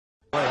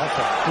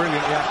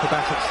Brilliantly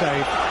acrobatic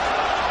save.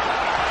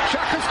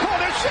 Xhaka's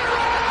corner,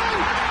 Giroud!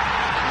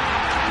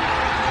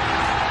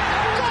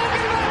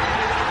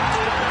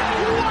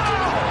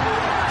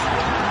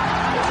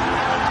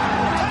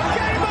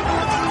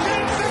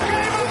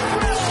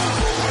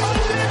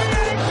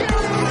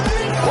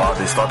 Wow,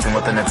 they're starting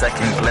with an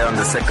attacking play on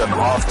the second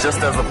half.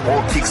 Just as the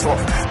ball kicks off,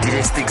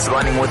 DJ Sticks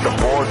running with the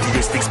ball.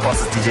 DJ Sticks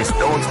passes DJ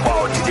Stones.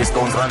 Wow, DJ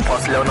Stones run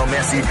past Lionel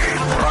Messi.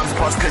 Runs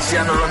past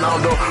Cristiano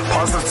Ronaldo.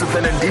 Passes to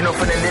Fernandinho.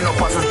 Fernandinho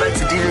passes back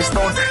to DJ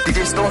Stones.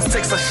 DJ Stones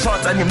takes a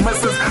shot and he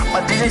misses.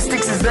 But DJ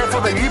Sticks is there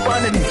for the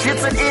rebound and he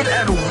hits it in.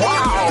 And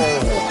wow!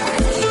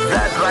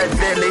 That right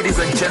there, ladies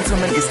and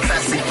gentlemen, is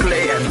classic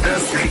play. And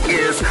this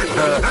is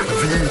the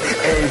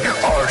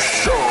VAR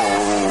show.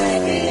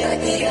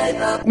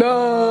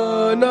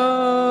 No,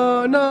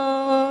 no,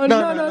 no,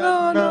 no, no,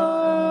 no, no,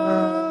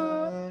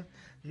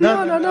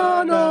 no,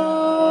 no,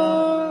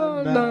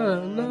 no,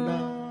 no,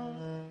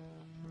 no.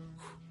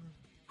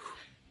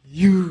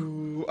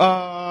 You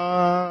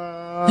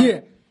are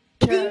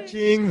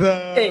catching the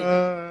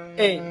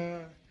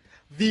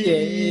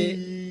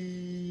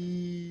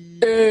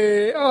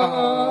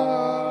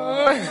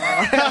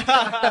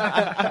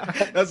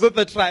That's what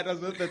the try. That's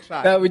what the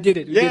try. No, we did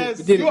it.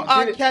 Yes, you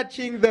are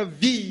catching the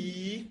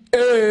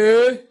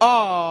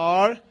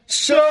VAR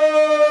show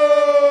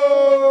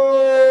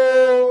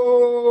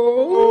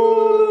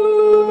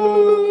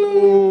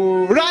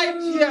right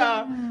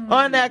here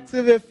on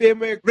Active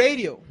FM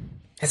Radio.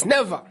 Has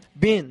never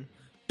been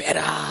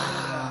better.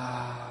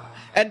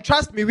 And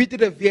trust me, we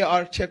did a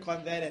VAR check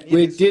on that, and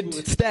we did.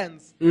 It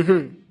stands.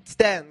 Mm-hmm.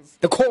 Stands.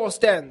 The call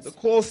stands. The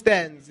call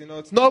stands. You know,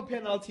 it's no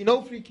penalty,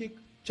 no free kick,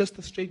 just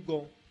a straight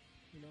goal.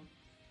 You know,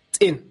 it's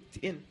in. It's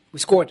in. We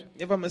scored.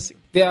 Never missing.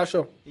 VAR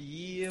show.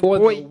 Yeah, for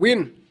the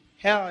win.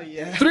 Hell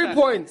yeah. 3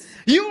 points.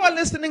 You are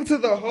listening to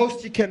the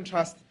host you can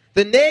trust.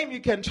 The name you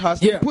can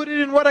trust. Yeah. Put it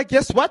in water,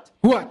 guess what?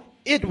 What?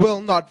 It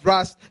will not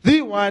rust.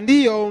 The one,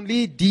 the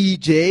only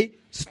DJ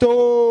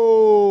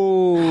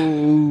Stones.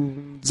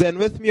 And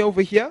with me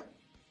over here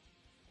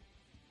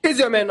is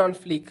your man on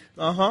fleek.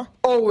 Uh-huh.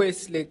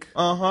 Always slick.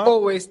 Uh-huh.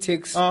 Always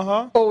ticks.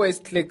 Uh-huh. Always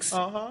clicks.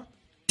 Uh-huh.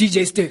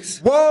 DJ Sticks.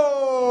 Whoa!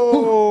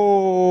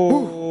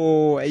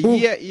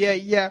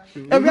 Yeah.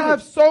 And we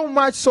have so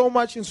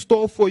much in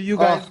store for you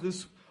guys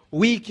this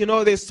week. You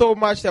know, there's so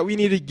much that we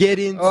need to get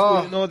into.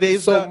 You know,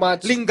 there's so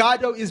much.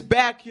 Lingard is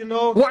back, you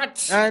know.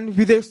 What? And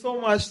there's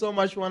so much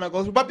we want to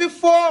go through. But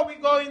before we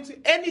go into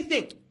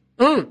anything,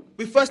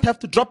 we first have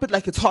to drop it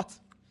like it's hot.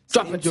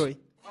 Drop it. Enjoy.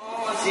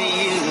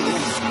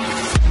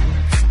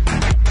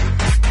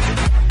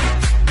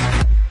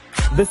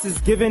 This is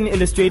Given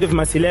Illustrative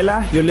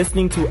Masilela. You're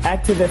listening to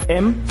Active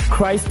FM.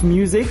 Christ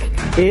music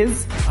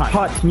is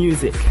hot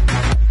music.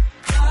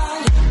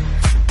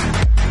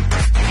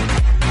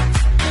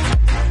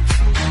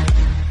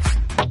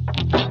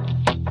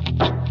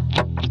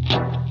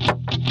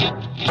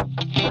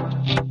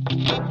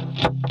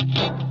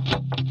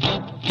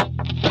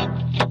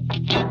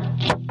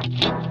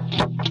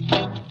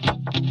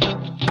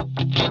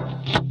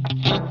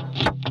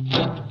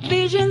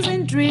 Visions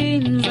and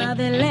dreams are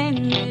the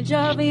language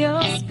of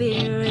your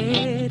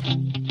spirit.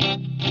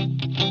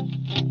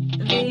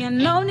 The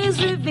unknown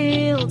is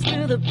revealed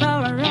through the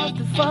power of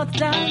the fourth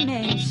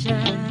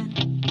dimension.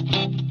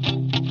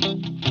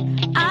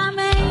 I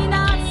may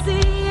not see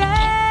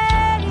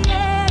it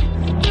yet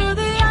through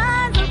the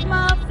eyes of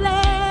my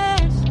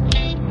flesh.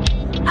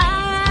 I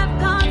have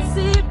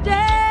conceived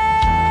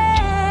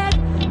it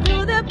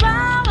through the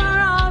power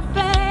of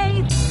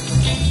faith.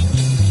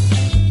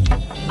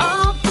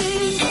 All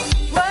things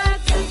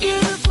work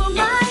together for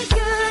my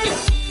good.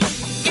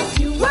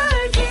 You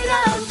work it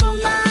out for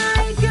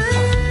my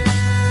good.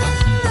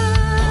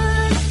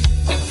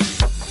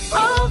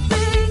 All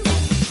things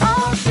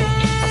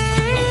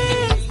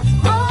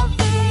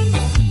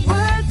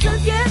work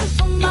together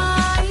for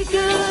my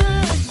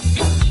good.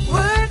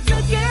 Work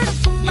together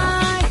for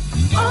my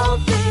all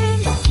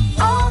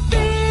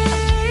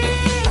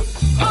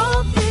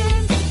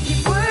things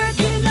keep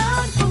working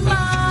out for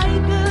my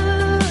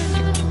good.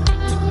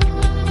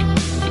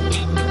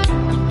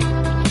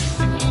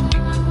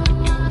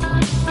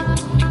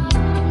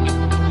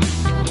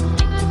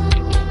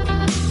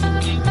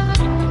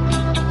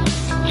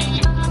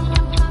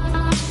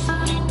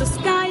 The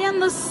sky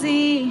and the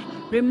sea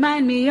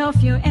remind me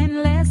of your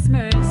endless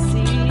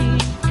mercy.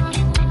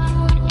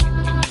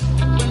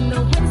 When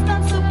the wind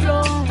starts to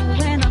blow,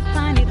 when I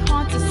find it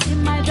hard to see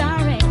my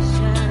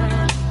direction,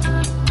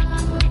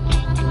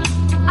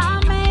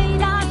 I may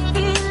not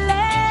feel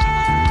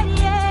it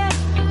yet,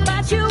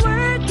 but you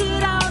work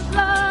it out,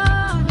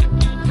 Lord.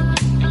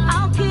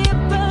 I'll keep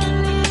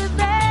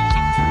believing.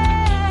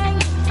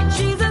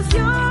 Jesus,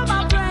 you're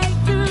my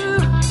breakthrough.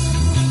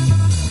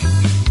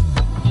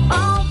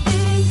 All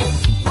things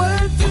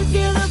work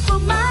together for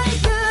my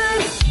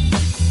good.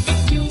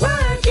 You work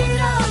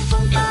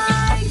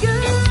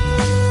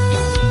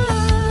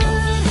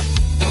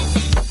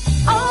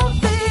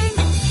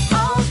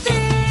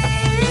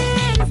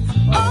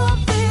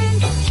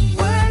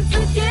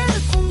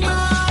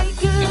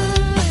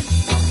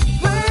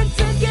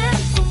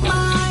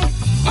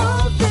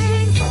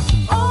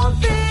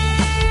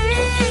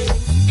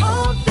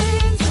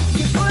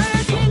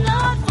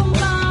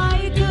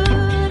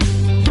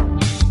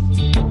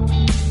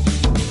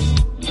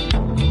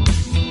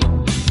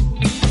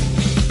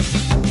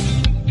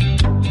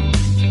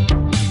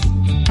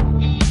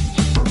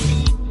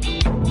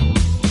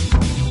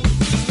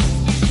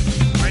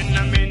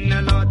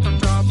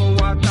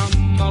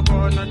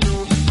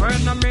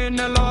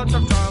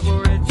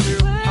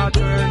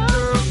turn to.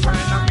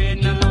 When I'm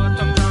in a lot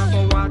of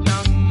trouble, what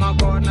am I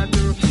gonna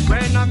do?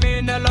 When I'm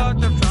in a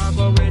lot of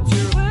trouble with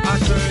you, I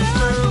turn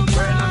to.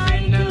 When I'm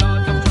in a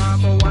lot of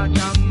trouble, what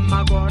am I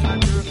gonna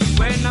do?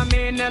 When I'm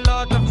in a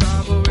lot of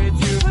trouble with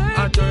you, I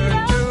turn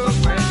to.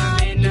 When I'm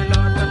in a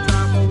lot of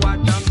trouble, what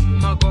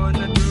am I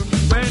gonna do?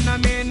 When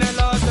I'm in a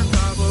lot of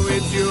trouble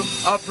with you,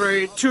 I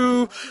pray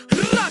to.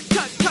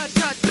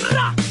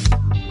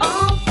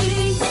 All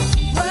things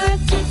work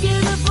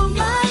together for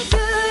my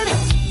good.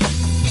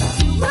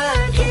 You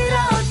work it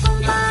out for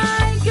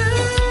my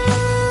good.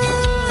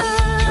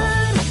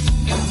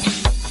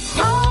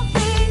 All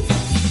things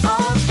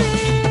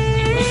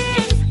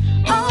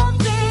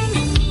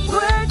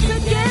work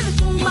together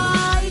for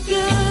my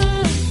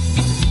good.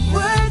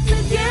 Work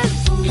together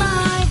for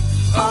my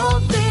all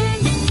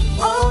things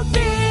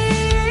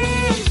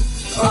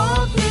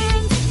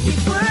keep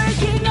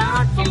working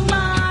out for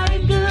my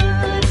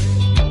good.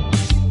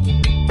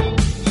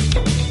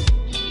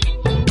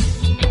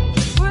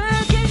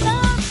 Working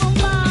out for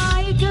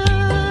my good.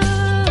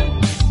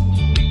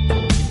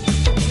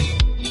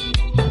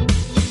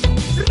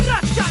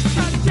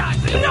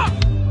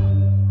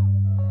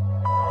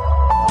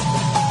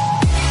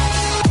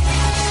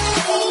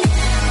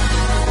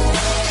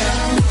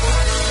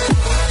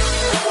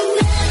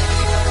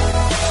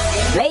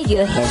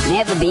 Radio has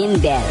never been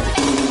better.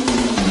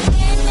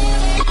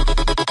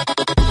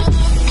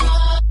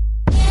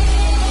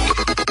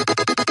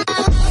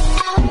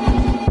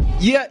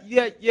 Yeah.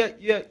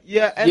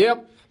 And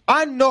Yep.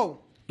 I know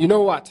You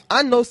know what?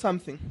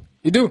 something.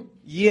 You do?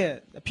 Yeah,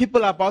 the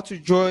people are about to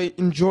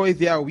enjoy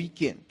their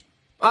weekend.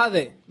 Are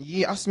they?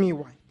 Yeah, ask me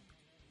why.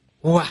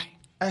 Why?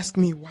 Ask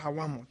me why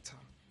one more time.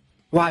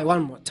 Why?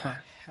 One more time.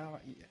 Hell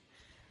yeah.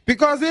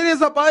 Because it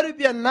is about to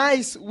be a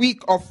nice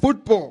week of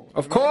football.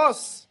 Of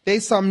course.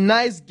 There's some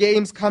nice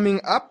games coming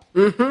up.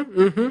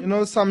 You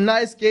know, some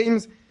nice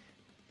games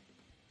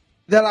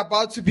that are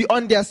about to be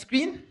on their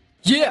screen,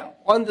 Yeah,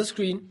 on the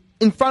screen.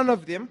 in front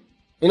of them.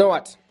 You know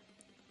what?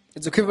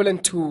 It's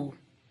equivalent to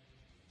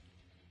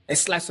a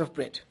slice of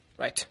bread,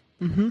 right?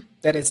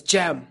 That is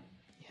jam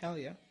Hell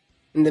yeah.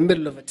 in the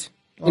middle of it.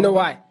 You know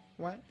why?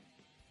 Why?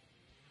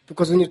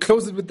 Because when you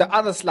close it with the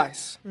other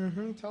slice,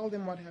 Tell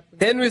them what happened.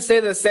 then we say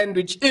the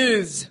sandwich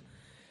is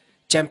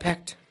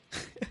jam-packed.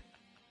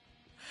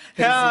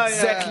 Hell That's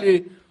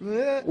exactly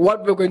Yeah.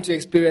 what we're going to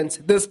experience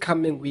this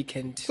coming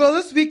weekend. So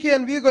this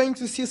weekend, we're going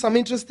to see some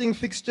interesting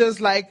fixtures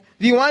like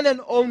the one and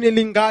only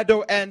Lingard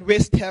and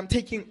West Ham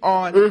taking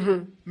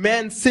on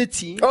Man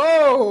City.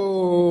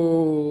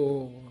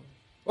 Oh,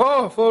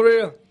 for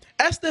real.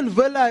 Aston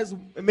Villa is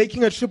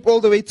making a trip all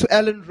the way to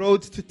Ellen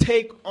Road to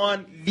take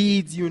on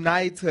Leeds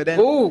United.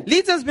 And Ooh.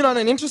 Leeds has been on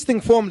an interesting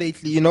form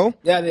lately, you know.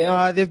 Yeah, they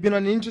are. They've been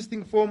on an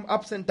interesting form,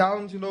 ups and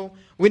downs, you know,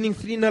 winning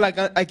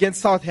 3-0 against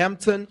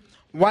Southampton,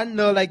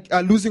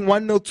 1-0, losing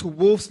 1-0 to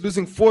Wolves,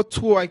 losing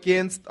 4-2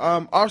 against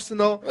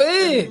Arsenal,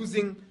 Hey.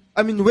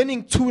 and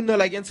winning 2-0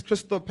 against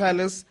Crystal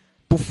Palace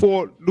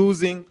before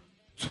losing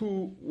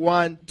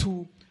 2-1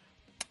 to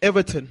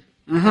Everton.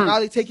 And now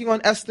they're taking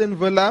on Aston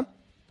Villa,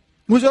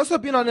 who's also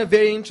been on a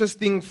very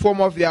interesting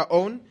form of their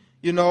own.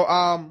 You know,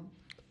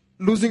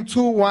 losing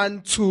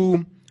 2-1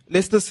 to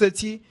Leicester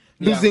City,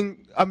 losing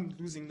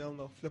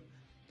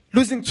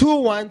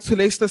 2-1 to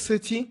Leicester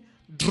City,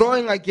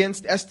 drawing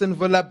against Aston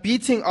Villa,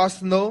 beating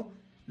Arsenal,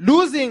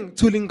 losing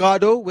to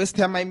Lingard, West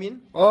Ham,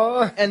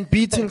 and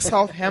beating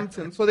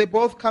Southampton. So they're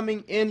both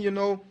coming in, you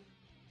know,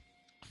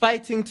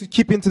 fighting to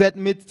keep into that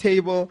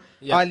mid-table.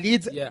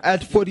 Leeds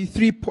at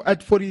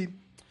 40.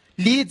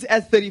 Leeds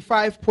at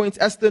 35 points,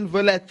 Aston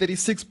Villa at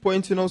 36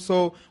 points, you know,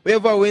 so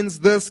whoever wins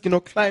this, you know,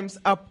 climbs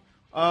up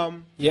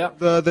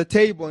the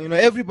table. You know,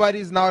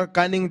 everybody's now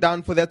gunning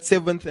down for that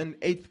 7th and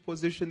 8th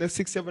position, the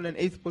 6th, 7th, and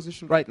 8th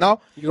position right now.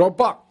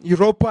 Europa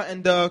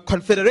And the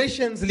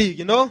Confederations League,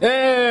 you know.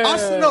 Hey,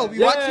 Arsenal,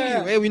 we're watching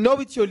you. Hey, we know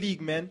it's your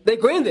league, man. They're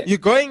going there. You're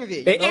going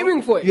there. They're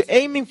aiming for it. You're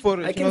aiming for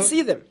it. I can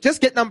see them.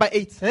 Just get number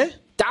 8, eh?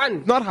 Done.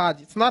 It's not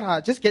hard. It's not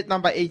hard. Just get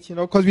number 8, you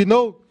know, because we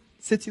know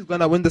City's going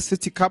to win the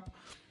City Cup.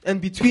 And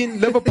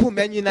between Liverpool,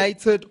 Man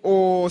United,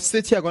 or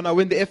City are going to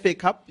win the FA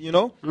Cup, you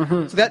know.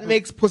 So that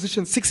makes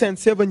position 6 and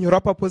 7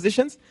 Europa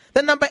positions.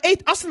 Then number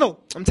 8,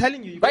 Arsenal. I'm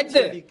telling you. Right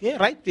there. Yeah,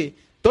 right there.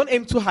 Don't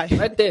aim too high.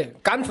 Right there.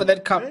 Gun for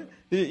that cup.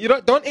 You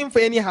don't aim for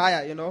any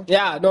higher, you know.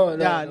 Yeah, no.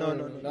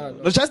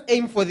 Just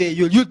aim for there.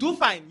 You'll do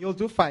fine. You'll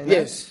do fine.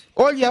 Yes.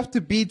 All you have to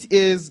beat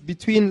is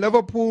between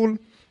Liverpool,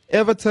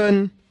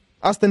 Everton,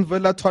 Aston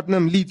Villa,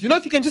 Tottenham, Leeds. You know,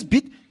 if you can just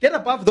get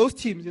above those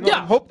teams, you know,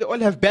 and hope they all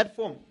have bad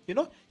form. You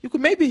know, you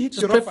could maybe hit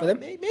Just Europa. pray for them.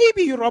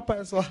 Maybe Europa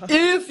as well.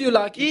 If you're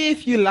lucky.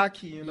 If you're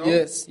lucky, you know.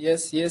 Yes.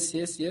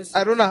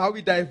 I don't know how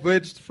we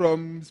diverged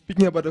from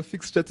speaking about a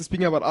fixture to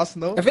speaking about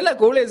Arsenal. I feel like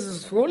we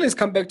always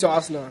come back to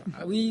Arsenal.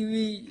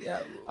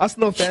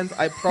 Arsenal fans,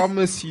 I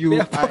promise you,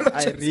 Yeah,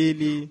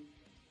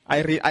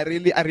 I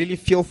really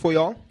feel for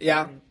y'all.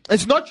 Yeah.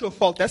 It's not your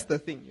fault. That's the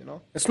thing, you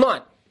know. It's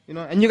not. You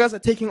know, and you guys are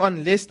taking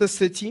on Leicester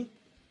City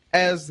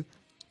as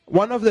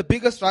one of the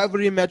biggest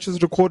rivalry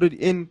matches recorded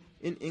in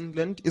in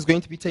England is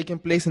going to be taking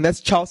place, and that's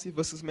Chelsea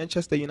versus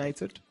Manchester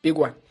United. Big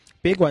one.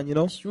 Big one, you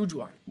know. Huge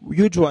one.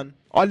 Huge one.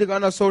 Ole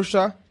Gunnar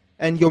Solskjaer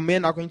and your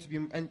men are going to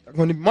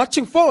be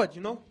marching forward,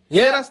 you know.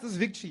 Yeah. Get us this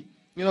victory.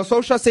 You know,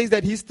 Solskjaer says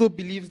that he still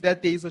believes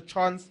that there is a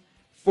chance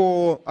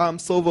for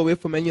silverware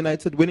for Man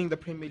United winning the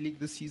Premier League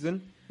this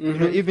season. You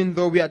know, even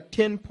though we are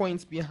 10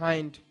 points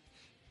behind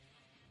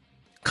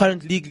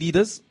current league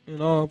leaders, you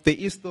know, there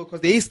is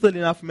still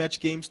enough match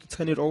games to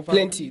turn it over.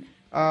 Plenty.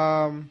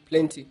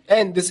 Plenty.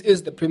 And this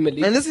is the Premier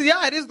League. And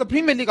it is the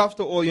Premier League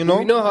after all, you know.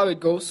 We know how it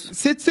goes.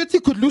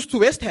 City could lose to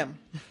West Ham.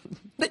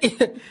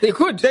 They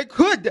could. They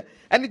could.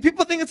 And if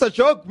people think it's a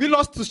joke, we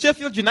lost to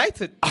Sheffield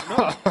United. You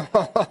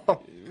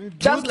know?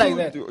 Just like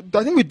that.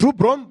 I think we drew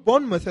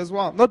Bournemouth as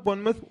well. Not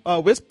Bournemouth,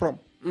 West Brom.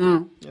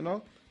 You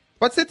know.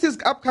 But City's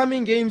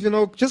upcoming games, you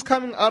know, just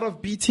coming out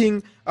of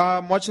beating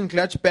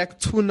Mönchengladbach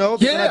 2-0.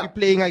 They're going to be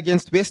playing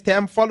against West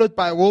Ham, followed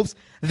by Wolves,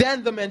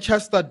 then the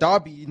Manchester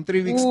derby in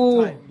 3 weeks'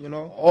 time, you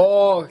know.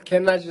 Oh,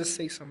 can I just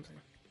say something?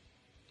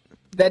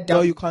 That derby,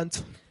 No, you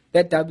can't.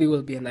 That derby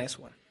will be a nice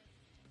one.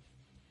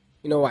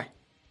 You know why?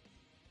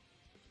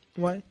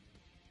 Why?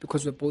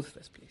 Because we're both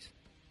first place.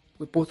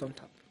 We're both on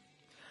top.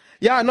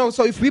 Yeah, no,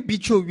 so if we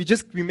beat you,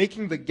 we're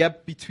making the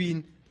gap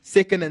between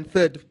second and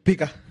third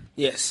bigger.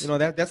 Yes. You know,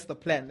 that's the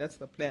plan. That's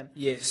the plan.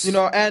 Yes. You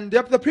know, and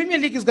the Premier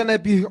League is going to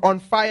be on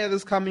fire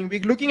this coming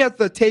week. Looking at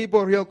the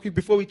table real quick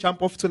before we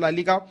jump off to La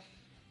Liga.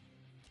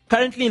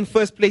 Currently in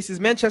first place is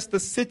Manchester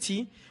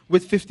City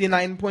with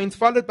 59 points,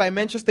 followed by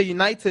Manchester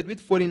United with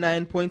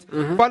 49 points,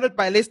 followed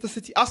by Leicester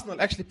City. Arsenal,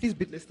 actually, please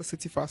beat Leicester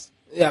City first.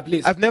 Yeah,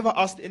 please. I've never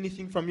asked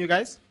anything from you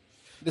guys.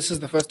 This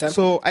is the first time.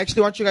 So I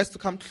actually want you guys to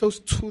come close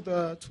to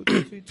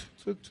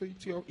to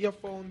your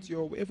earphones,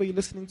 your whatever you're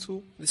listening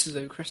to. This is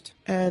a request.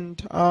 And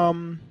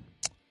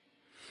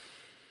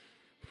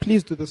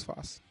please do this for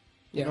us.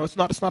 Yeah. You know, it's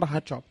not a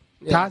hard job.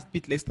 Yeah. Just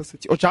beat Leicester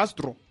City or just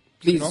draw.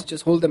 Please, you know?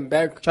 just hold them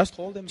back. Just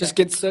hold them Just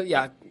back.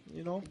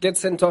 you know, get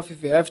sent off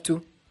if you have to.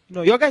 You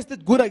know, your guys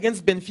did good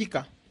against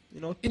Benfica. You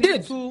know, You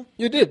did. 3-2,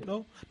 You did. You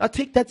know, now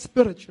take that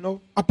spirit. You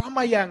know,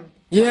 Abama Young.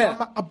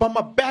 Yeah.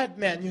 Abama bad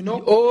man. You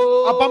know.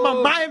 Oh.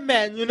 Abama my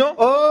man. You know.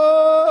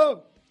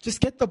 Oh, Just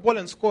get the ball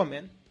and score,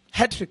 man.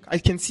 Hat trick. I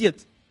can see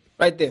it.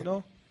 right there. You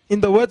know, in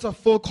the words of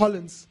Phil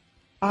Collins,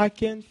 I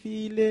can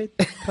feel it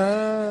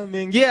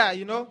coming. Yeah,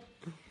 you know,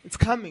 it's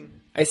coming.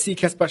 I see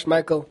Kasper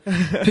Schmeichel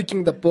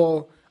picking the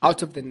ball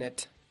out of the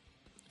net,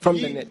 from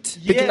the net,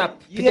 picking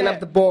up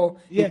the ball,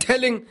 and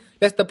telling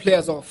Leicester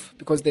players off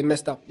because they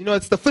messed up. You know,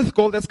 it's the 5th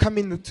goal that's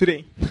coming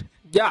today.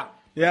 Yeah,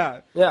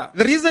 Yeah. yeah.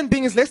 The reason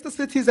being is Leicester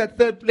City is at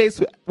 3rd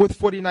place with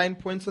 49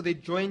 points, so they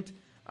joined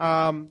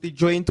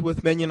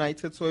with Man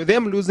United. So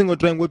them losing or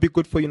drawing will be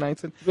good for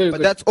United. Very but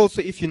good. that's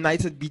also if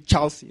United beat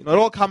Chelsea. You know, it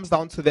all comes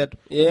down to that.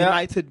 Yeah.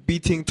 United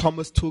beating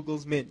Thomas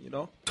Tuchel's men, you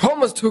know.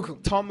 Thomas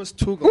Tuchel Thomas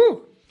Tuchel.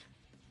 Woo.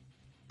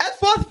 At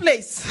 4th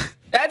place.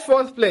 at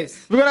 4th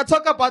place. We're going to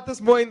talk about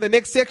this more in the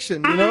next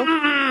section, you know.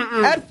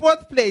 At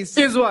 4th place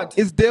Is what?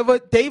 is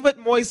David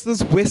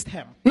Moyes' West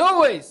Ham.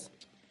 No ways.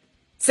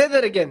 Say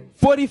that again.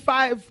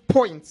 45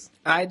 points.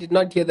 I did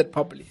not hear that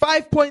properly.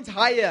 5 points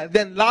higher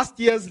than last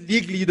year's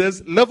league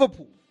leaders,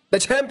 Liverpool. The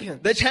champion.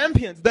 The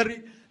champions.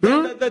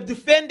 The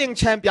defending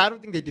champion. I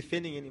don't think they're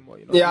defending anymore.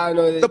 You know? Yeah, I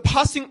know. The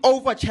passing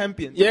over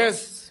champions.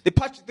 Yes.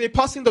 They're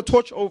passing the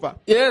torch over.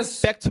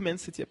 Yes. Back to Man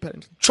City,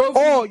 apparently. Trophy.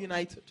 Or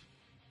United.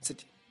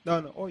 City.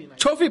 No, or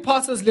United. Trophy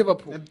passes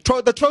Liverpool.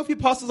 The trophy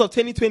passes of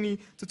 2020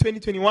 to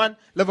 2021,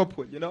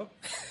 Liverpool, you know.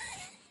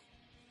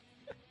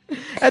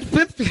 At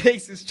 5th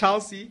place is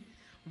Chelsea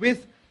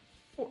with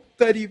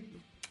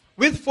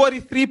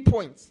 43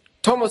 points.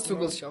 Thomas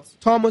Tuchel's Chelsea.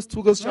 Thomas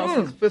Tuchel's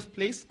Chelsea is 5th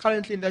place,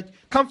 currently in that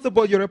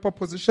comfortable Europa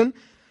position.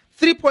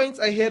 3 points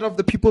ahead of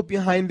the people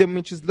behind them,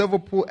 which is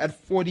Liverpool at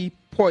 40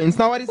 points.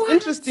 Now, what is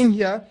interesting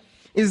here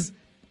is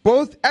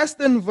both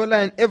Aston Villa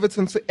and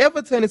Everton. So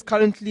Everton is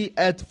currently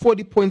at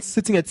 40 points,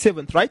 sitting at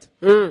 7th, right?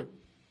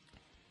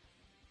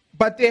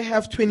 But they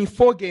have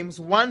 24 games,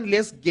 one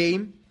less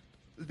game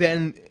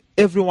than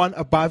everyone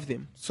above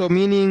them. So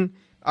meaning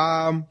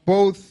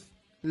both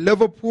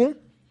Liverpool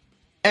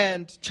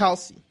and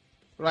Chelsea,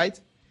 right?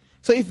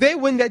 So if they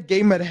win that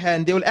game at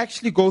hand, they will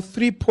actually go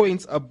 3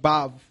 points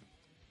above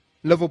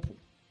Liverpool.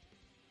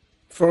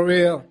 For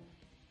real.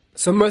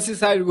 So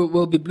Merseyside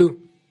will be blue.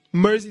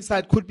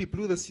 Merseyside could be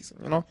blue this season,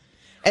 you know.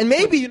 And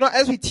maybe, you know,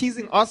 as we're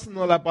teasing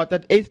Arsenal about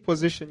that 8th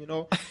position, you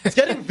know, it's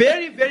getting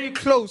very, very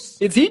close.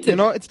 It's heated. You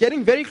know, it's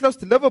getting very close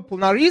to Liverpool.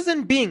 Now,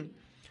 reason being,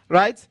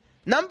 right,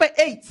 number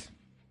 8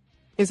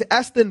 is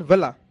Aston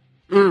Villa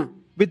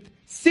with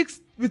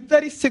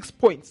 36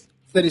 points.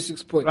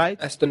 36 points. Right.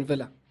 Aston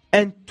Villa.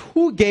 And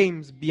 2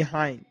 games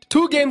behind.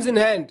 2 games in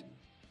hand.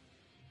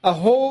 A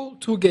whole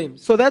 2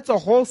 games. So that's a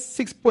whole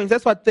 6 points.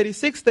 That's what,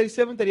 36,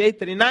 37, 38,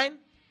 39,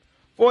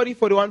 40,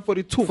 41,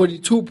 42.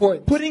 42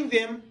 points. Putting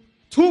them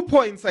 2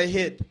 points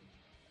ahead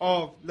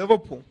of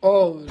Liverpool.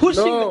 Oh,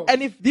 Pushing no.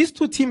 and if these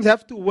two teams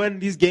have to win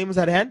these games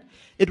at hand,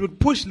 it would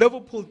push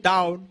Liverpool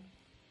down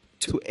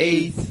to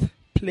 8th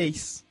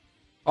place.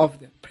 Of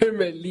the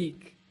Premier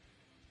League.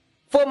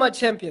 Former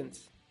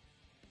champions.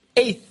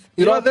 8th.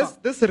 You know, Europa.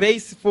 this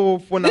race for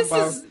number,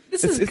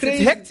 This is it's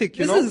crazy. hectic,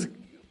 you this know. Is,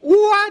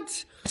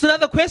 what? So now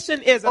the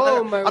question is, and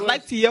Oh, my I'd word.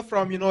 like to hear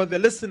from, the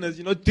listeners,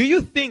 do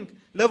you think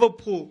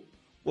Liverpool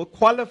will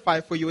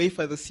qualify for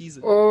UEFA this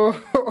season? Oh.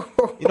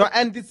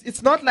 And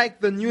it's not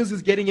like the news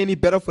is getting any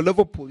better for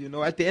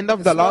Liverpool, At the end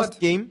of the It's last not.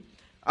 game,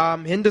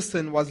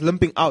 Henderson was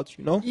limping out,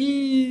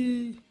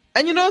 Eee.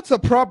 And it's a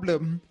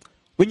problem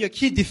when your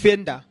key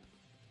defender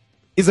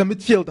is a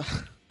midfielder.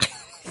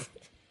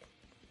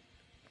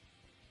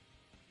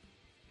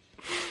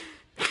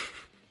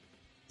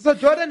 So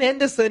Jordan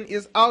Henderson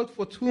is out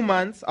for 2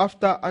 months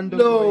after No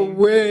undergoing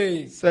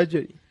way.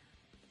 surgery.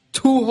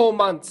 2 whole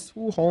months.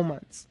 2 whole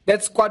months.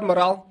 That's squad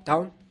morale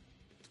down.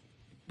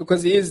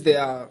 Because he is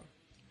there.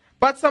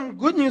 But some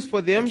good news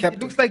for them. The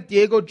captain. It looks like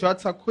Diego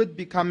Jota could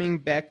be coming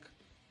back.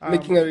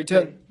 Making a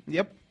return.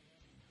 Yep.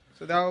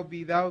 So that would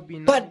be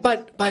nice.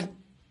 But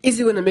is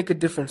he going to make a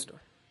difference though?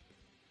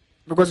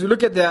 Because you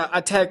look at their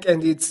attack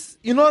and it's...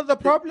 The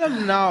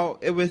problem now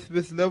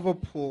with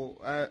Liverpool,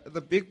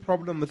 the big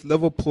problem with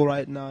Liverpool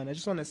right now, and I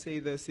just want to say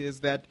this, is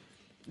that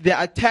their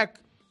attack,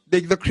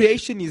 the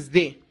creation is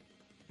there.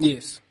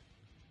 Yes.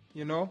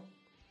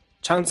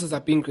 Chances are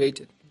being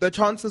created. The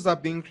chances are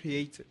being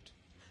created.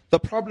 The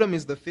problem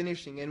is the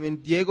finishing. And when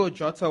Diego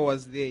Jota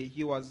was there,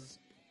 he was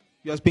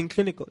being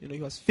clinical. He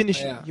was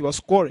finishing. Yeah. He was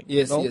scoring.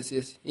 Yes.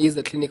 He is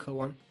the clinical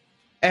one.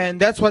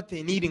 And that's what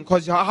they're needing.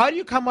 Because how do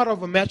you come out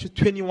of a match with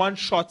 21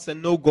 shots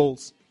and no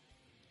goals?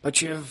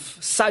 But you have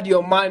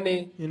Sadio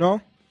Mane,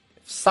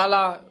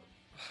 Salah.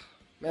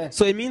 Man.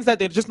 So it means that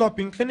they're just not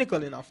being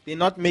clinical enough. They're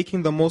not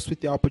making the most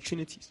with their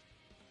opportunities.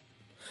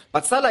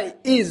 But Salah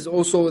is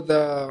also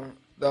the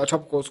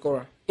top goal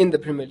scorer in the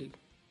Premier League.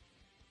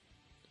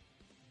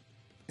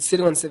 He's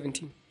sitting on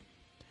 17.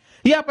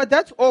 Yeah, but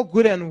that's all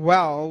good and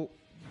well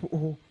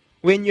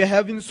when you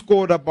haven't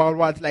scored about,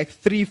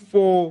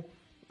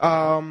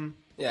 3-4...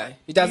 Yeah,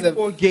 he does have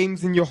 4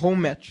 games in your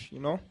home match,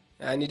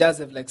 And he does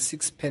have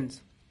 6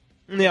 pens.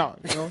 Yeah,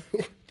 Do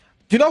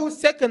you know who's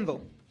second though?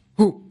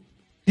 Who?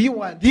 The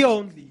one, the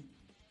only,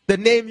 the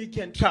name you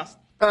can trust.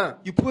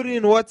 You put it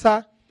in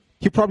water,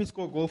 he probably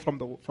score a goal from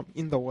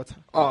in the water.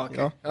 Oh,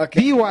 okay.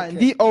 Okay. The one,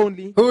 the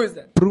only. Who is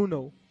that?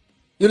 Bruno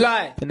You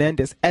lie.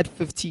 Fernandes at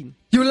 15.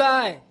 You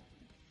lie.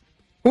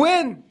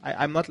 When?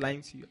 I'm not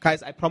lying to you.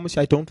 Guys, I promise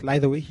you I don't lie.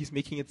 The way he's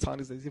making it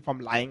sound is as if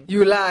I'm lying.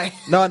 You lie.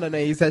 No,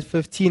 he's at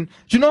 15. Do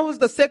you know who's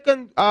the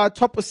second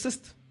top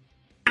assist?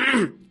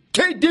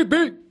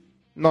 KDB.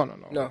 No.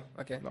 No,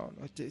 okay. No.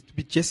 It would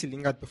be Jesse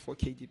Lingard before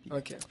KDB.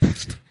 Okay.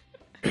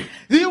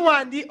 The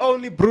one, the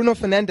only Bruno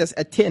Fernandes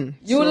at 10.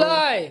 You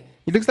lie.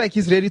 He looks like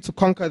he's ready to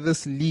conquer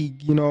this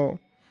league,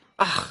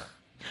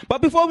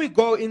 But before we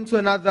go into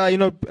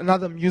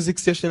another music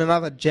session,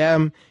 another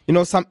jam,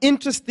 some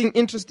interesting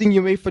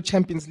UEFA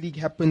Champions League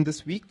happened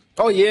this week.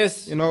 Oh,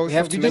 yes. We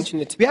have to mention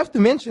it. We have to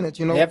mention it,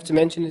 We have to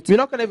mention it. We're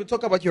not going to even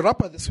talk about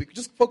Europa this week.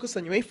 Just focus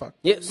on UEFA.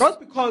 Yes. Not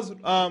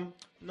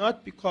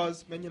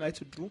because Man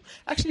United drew.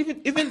 Actually,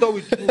 even though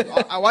we drew,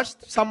 I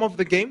watched some of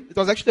the game. It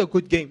was actually a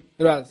good game.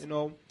 It was.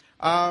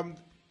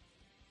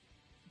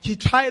 He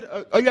tried.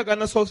 Ole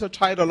Gunnar Solskjaer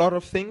tried a lot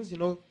of things.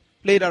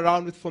 Played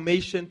around with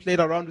formation,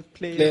 played around with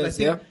players.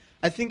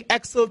 I think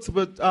Axel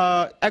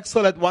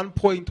at one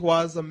point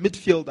was a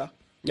midfielder.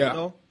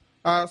 Yeah.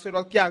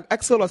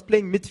 Axel was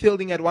playing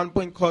midfielding at one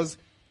point because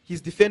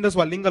his defenders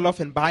were Lindelof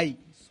and Bailly.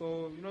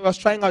 So, he was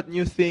trying out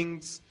new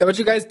things. Yeah, but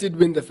you guys did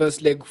win the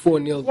first leg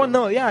 4-0.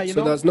 4-0, yeah,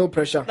 So there was no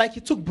pressure. Like, he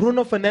took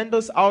Bruno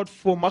Fernandes out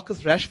for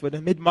Marcus Rashford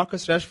and made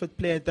Marcus Rashford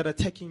play that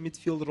attacking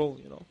midfield role,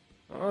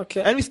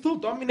 Okay. And we still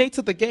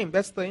dominated the game.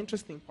 That's the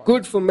interesting part.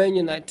 Good for Man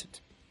United.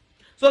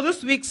 So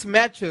this week's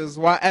matches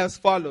were as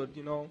followed,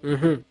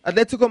 Mm-hmm.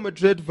 Atletico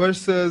Madrid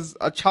versus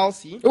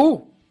Chelsea,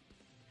 Ooh.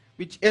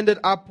 which ended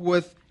up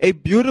with a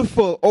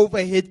beautiful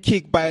overhead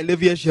kick by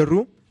Olivier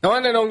Giroud. The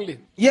one and only.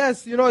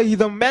 Yes, he's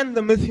the man,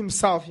 the myth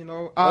himself,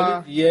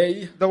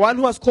 Olivier. The one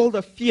who was called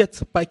a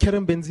Fiat by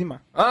Karim Benzema.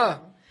 But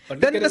Then look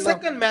the at it now.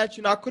 second match,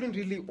 I couldn't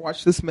really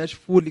watch this match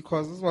fully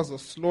because this was a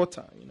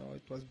slaughter,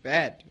 it was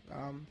bad.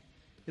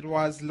 It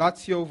was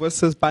Lazio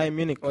versus Bayern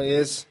Munich. Oh,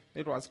 yes.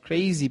 It was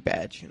crazy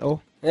bad,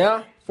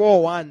 Yeah.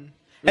 4-1.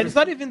 And it's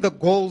not even the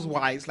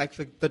goals-wise, like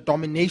the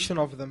domination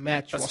of the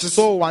match That's was just-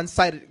 so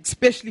one-sided,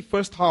 especially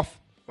first half.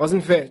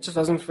 Wasn't fair. It just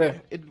wasn't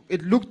fair.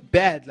 It looked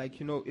bad,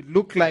 it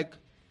looked like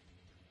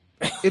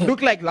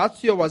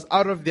Lazio was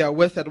out of their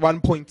width at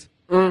one point.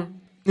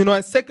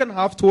 And second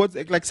half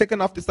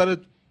they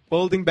started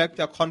building back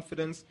their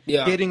confidence,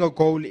 Yeah. getting a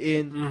goal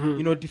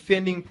in,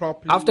 defending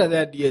properly. After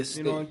that, yes.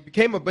 it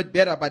became a bit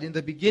better, but in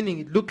the beginning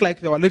it looked like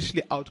they were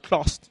literally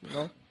outclassed,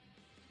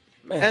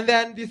 Man. And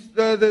then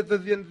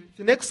the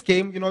next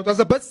game, it was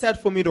a bit sad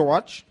for me to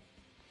watch.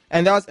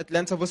 And that was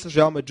Atlanta versus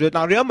Real Madrid.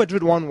 Now, Real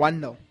Madrid won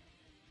 1-0.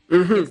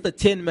 It's the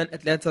 10-man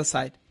Atlanta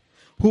side,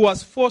 who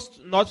was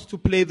forced not to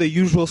play the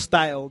usual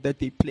style that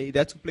they play. They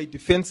had to play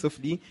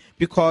defensively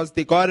because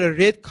they got a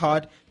red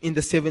card in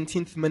the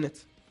 17th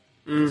minute.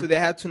 So they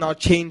had to now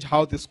change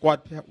how the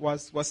squad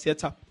was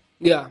set up.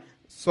 Yeah.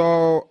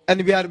 So,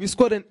 and we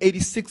scored an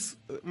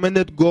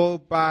 86-minute goal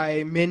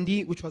by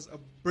Mendy, which was a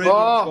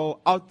brilliant goal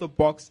out the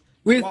box,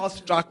 well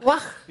struck.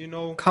 You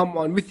know, come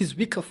on, with his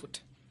weaker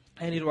foot.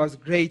 And it was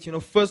great. You know,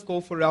 first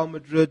goal for Real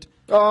Madrid,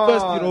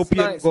 first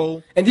European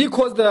goal, and he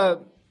caused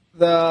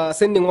the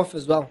sending off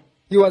as well.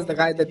 He was the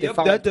guy that they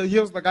found. He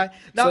was the guy.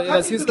 Now, so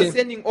coming to the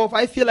sending off,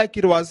 I feel like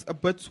it was a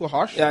bit too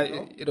harsh. Yeah, you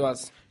know? it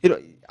was. You know,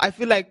 I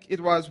feel like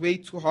it was way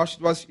too harsh.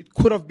 It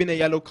could have been a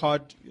yellow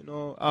card. You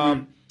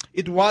know,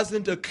 it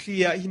wasn't a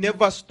clear. He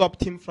never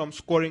stopped him from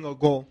scoring a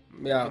goal.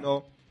 Yeah, you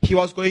know, he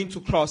was going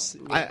to cross.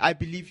 Yeah. I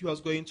believe he was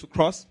going to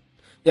cross.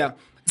 Yeah,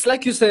 it's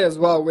like you say as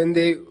well. When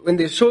they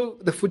show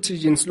the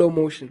footage in slow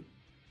motion,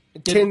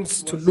 it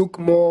tends to look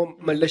more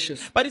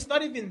malicious. But it's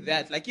not even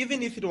that. Like,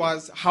 even if it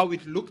was how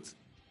it looked,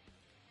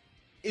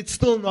 it's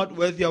still not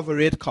worthy of a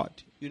red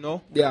card, you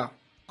know? Yeah.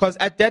 Because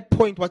at that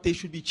point, what they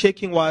should be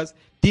checking was,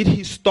 did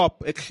he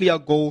stop a clear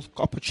goal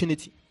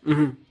opportunity?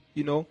 Mm-hmm.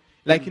 You know?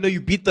 Like, you know, you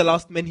beat the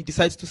last man, he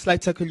decides to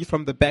slide tackle you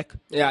from the back.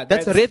 Yeah,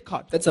 that's a red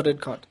card. That's a red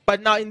card.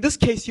 But now, in this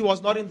case, he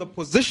was not in the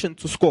position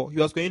to score. He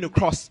was going to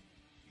cross.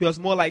 He was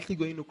more likely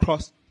going to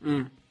cross.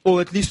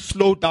 Or at least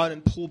slow down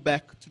and pull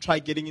back to try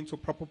getting into a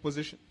proper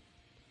position.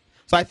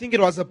 So I think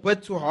it was a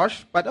bit too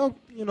harsh. But,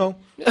 you know,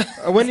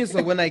 a win is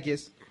a win, I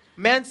guess.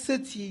 Man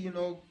City, you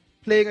know,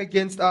 playing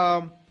against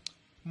wow,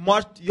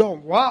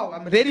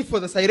 I'm ready for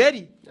this. Are you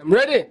ready? I'm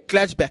ready.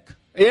 Gladbach.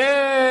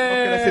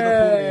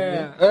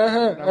 Yeah.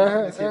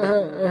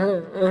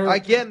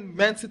 Again,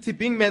 Man City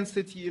being Man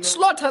City, you know,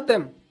 slaughtered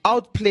them,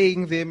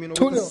 outplaying them, you know,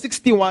 with a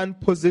 61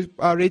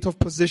 rate of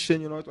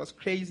possession. You know, it was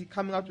crazy,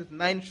 coming out with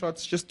 9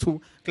 shots just to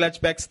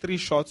Gladbach's 3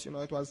 shots. You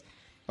know, it was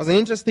an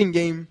interesting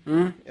game.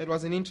 It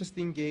was an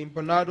interesting game.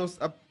 Bernardo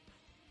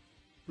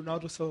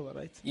Silva,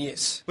 right?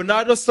 Yes.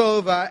 Bernardo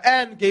Silva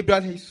and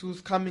Gabriel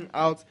Jesus coming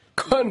out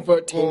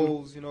converting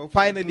goals. You know,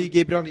 finally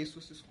Gabriel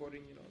Jesus is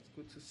scoring. You know, it's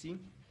good to see.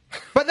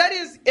 But that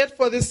is it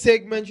for this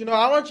segment. You know,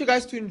 I want you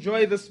guys to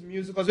enjoy this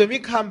music because when we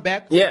come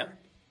back, we're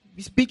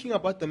speaking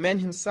about the man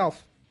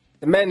himself.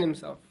 The man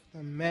himself.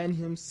 The man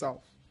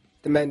himself.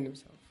 The man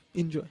himself.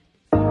 Enjoy.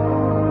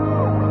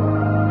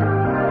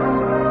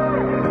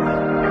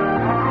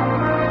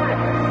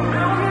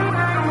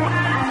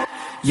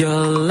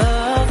 Your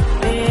love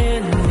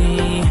in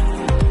me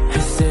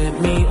has set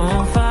me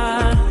on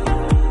fire.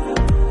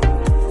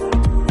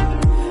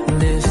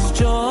 This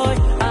joy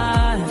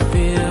I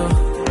feel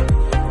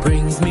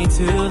brings me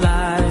to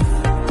life.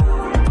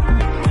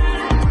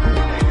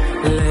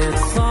 Let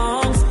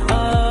songs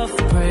of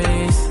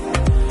praise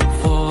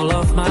fall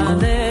off my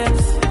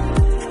lips.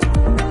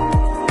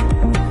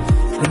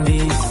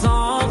 These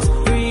songs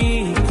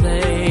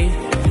replay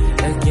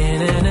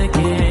again and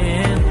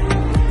again.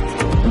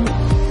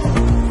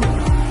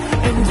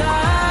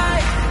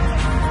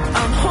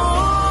 I'm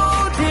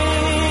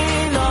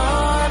holding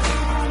on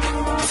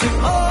to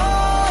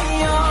all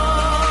your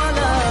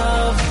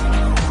love.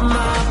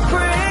 My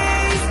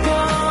praise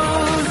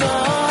goes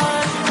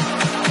on,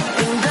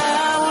 and I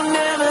will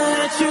never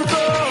let you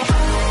go.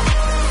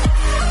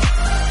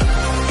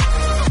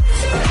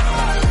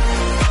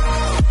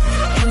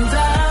 And I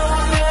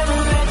will never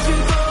let you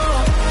go.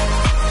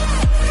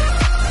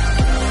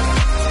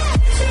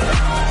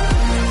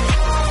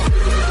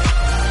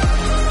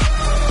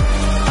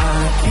 I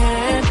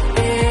can't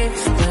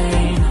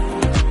explain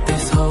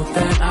this hope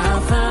that I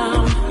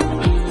found.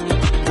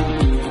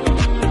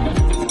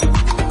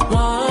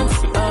 Once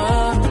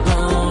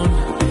alone,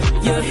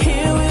 you're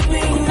here with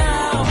me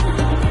now.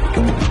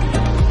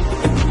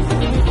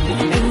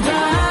 And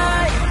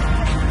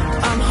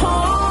I'm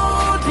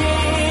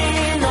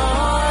holding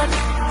on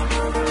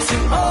to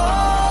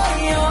all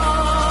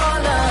your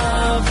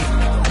love.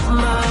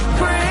 My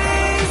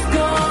praise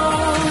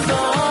goes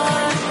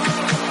on,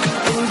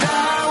 and I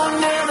will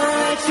never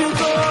let you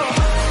go.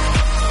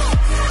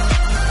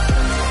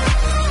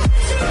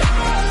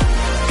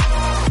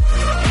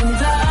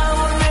 And I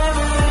will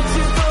never let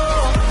you go. And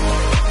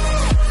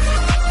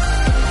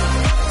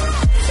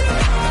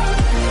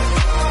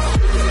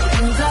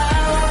I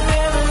will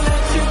never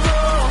let you go.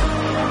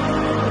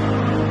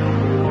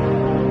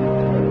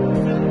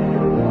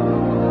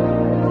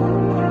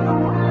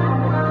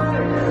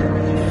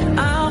 I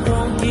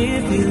won't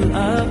give you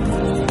up.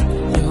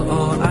 You're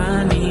all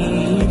I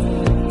need.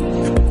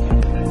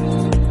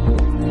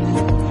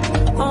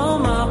 All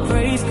my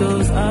praise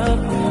goes up.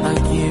 I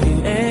give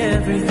you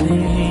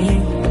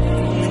everything.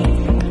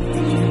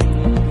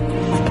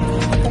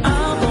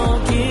 I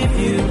won't give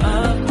you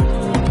up.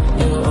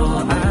 You're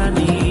all I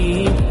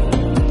need.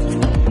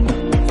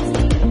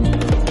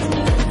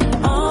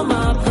 All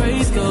my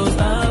praise goes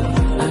up.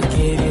 I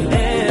give you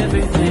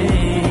everything.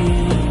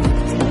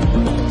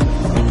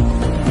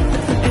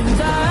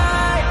 And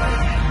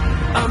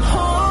I'm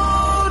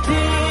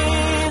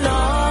holding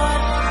on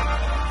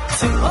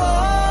to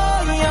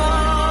all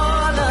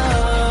your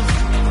love.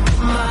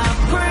 My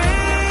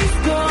praise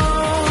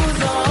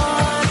goes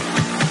on,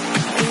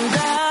 and I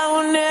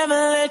will never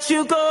let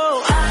you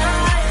go.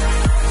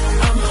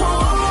 I'm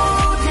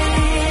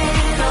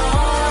holding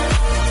on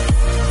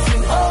to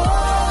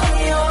all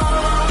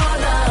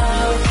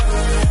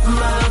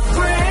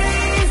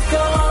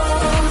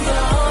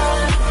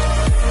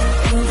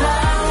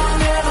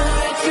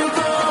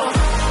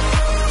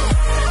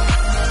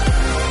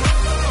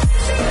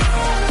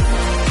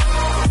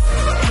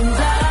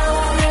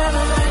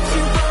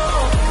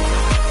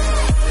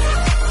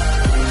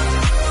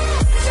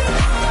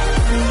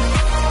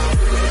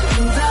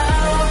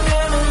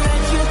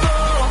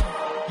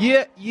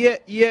Yeah.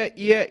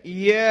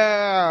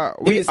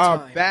 We is are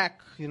time.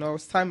 back. You know,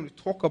 it's time to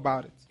talk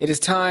about it. It is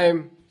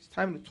time It's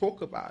time to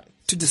talk about it.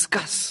 to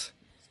discuss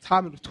It's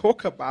time to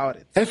talk about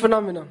it. a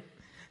phenomenon.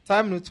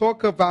 Time to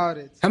talk about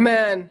it. A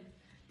man.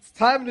 It's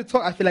time to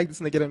talk. I feel like this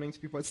is gonna get annoying to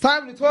people. It's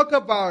time to talk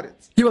about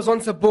it. He was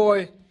once a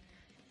boy,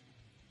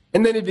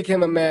 and then he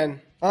became a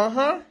man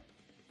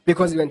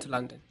because he went to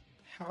London.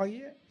 Hell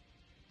yeah.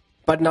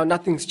 But now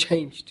nothing's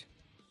changed.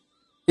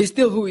 He's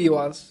still who he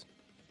was.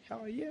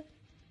 Hell yeah.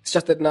 It's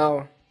just that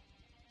now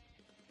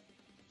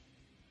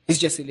he's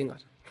Jesse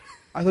Lingard.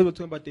 I thought we were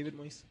talking about David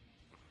Moyes.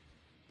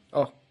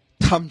 Oh.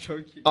 I'm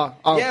joking. Oh.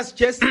 Yes,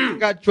 Jesse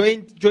Lingard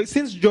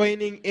since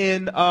joining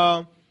in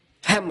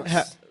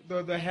Hammers.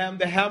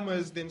 the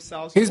Hammers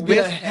themselves. He's been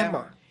a West Ham.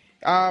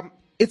 hammer.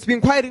 It's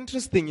been quite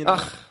interesting, you know.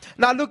 Ugh.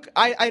 Now, look,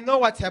 I know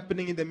what's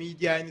happening in the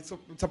media, and it's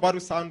about to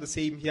sound the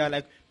same here.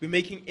 Like, we're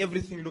making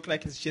everything look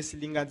like it's Jesse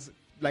Lingard's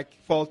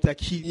fault. Like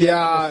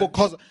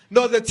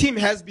the team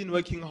has been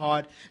working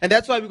hard, and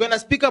that's why we're gonna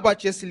speak about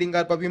Jesse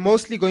Lingard, but we're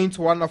mostly going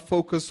to wanna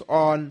focus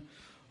on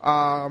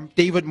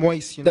David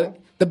Moyes. You know,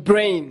 The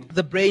brain.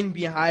 the brain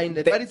behind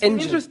it. The But it's been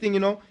engine. interesting, you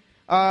know.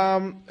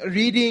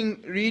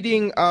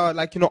 Reading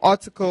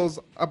articles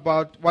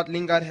about what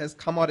Lingard has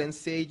come out and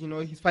said. You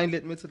know, he's finally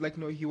admitted, like,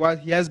 you know,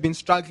 he has been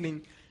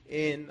struggling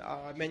in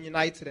Man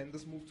United, and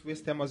this move to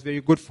West Ham was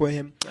very good for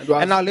him.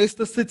 And now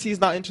Leicester City is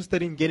now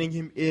interested in getting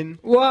him in.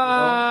 What?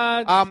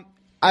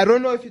 I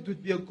don't know if it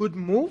would be a good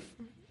move,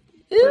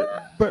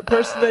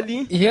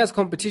 personally. He has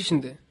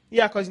competition there.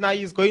 Yeah, because now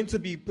he's going to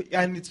be,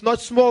 and it's not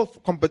small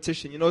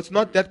competition. You know, it's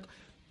not that.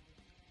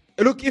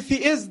 Look, if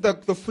he is the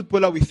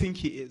footballer we think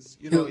he is,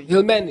 you know,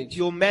 He'll manage.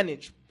 He'll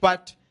manage,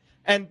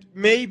 and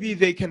maybe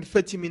they can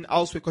fit him in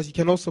elsewhere because he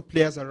can also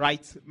play as a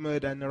right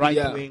mid and a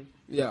right wing.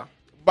 Yeah.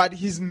 But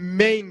his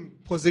main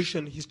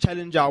position, his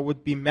challenger,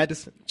 would be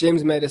Madison.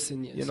 James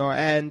Madison, yes. You know,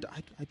 and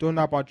I don't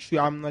know about you.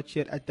 I'm not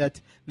yet at that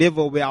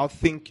level where I'll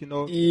think, you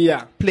know,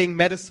 playing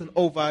Madison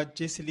over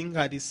Jesse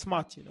Lingard is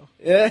smart. You know,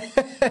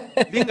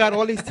 Lingard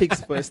always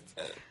takes first.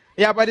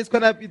 Yeah, but it's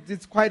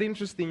quite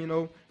interesting, you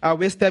know.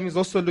 West Ham is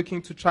also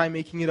looking to try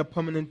making it a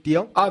permanent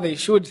deal. Oh, they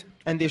should.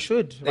 And they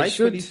should, They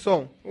rightfully should.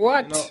 so.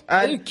 What? You know,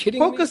 Are and you kidding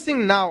me?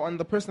 focusing now on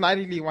the person I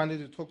really wanted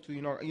to talk to,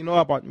 you know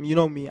about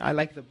me. I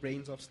like the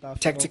brains of stuff.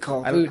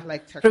 Tactical. You know? I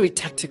like tactical. Very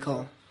tactical.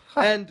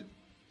 You know? And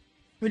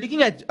we're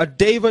looking at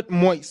David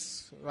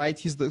Moyes, right?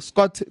 He's the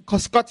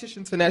Scottish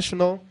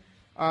international.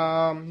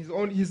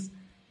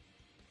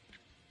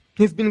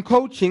 He's been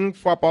coaching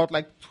for about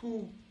like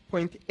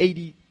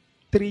 2.83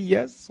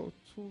 years, so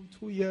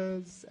two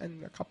years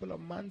and a couple of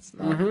months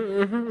now.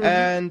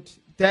 And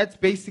that's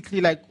basically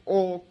like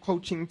all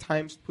coaching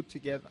times put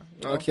together.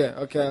 You know?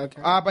 Okay.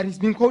 But he's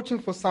been coaching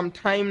for some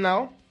time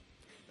now.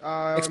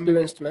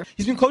 Experienced man.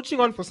 He's been coaching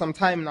on for some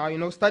time now, you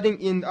know,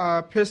 studying in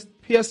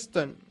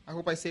Preston. I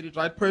hope I said it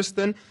right.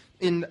 Preston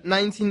in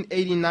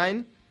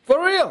 1989.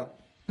 For real?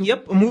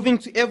 Yep. Moving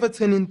to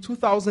Everton in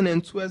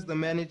 2002 as the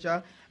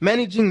manager.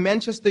 Managing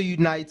Manchester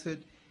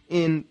United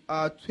in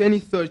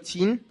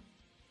 2013.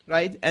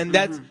 Right? And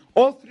that's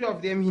all three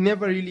of them. He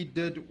never really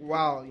did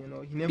well, you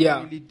know. He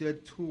never really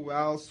did too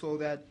well. So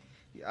that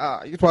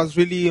it was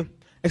really,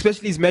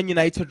 especially his Man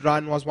United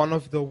run was one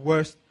of the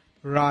worst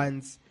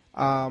runs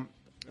that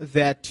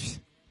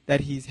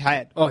he's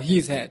had. Oh,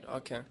 he's had.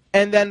 Okay.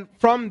 And then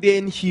from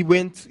then he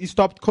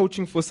stopped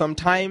coaching for some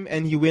time,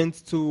 and he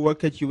went to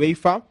work at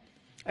UEFA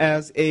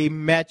as a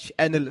match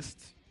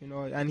analyst, you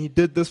know, and he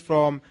did this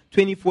from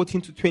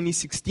 2014 to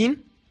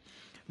 2016.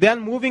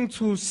 Then moving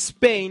to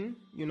Spain,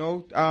 you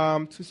know,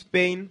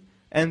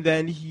 and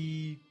then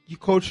he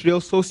coached Real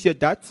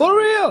Sociedad. For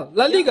real?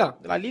 La Liga?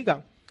 La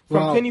Liga.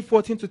 From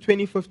 2014 to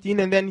 2015,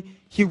 and then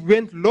he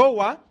went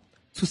lower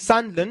to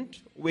Sunderland,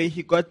 where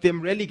he got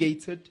them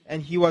relegated,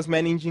 and he was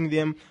managing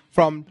them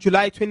from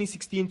July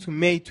 2016 to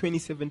May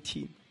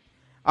 2017.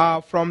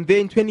 From there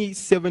in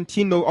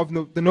 2017,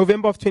 the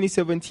November of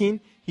 2017,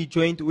 he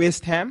joined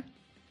West Ham,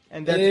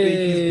 and that's where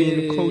he's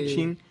been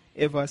coaching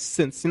ever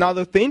since. Now,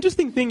 the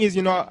interesting thing is,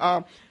 you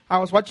know, I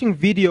was watching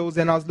videos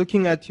and I was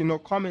looking at, you know,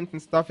 comments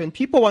and stuff, and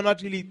people were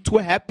not really too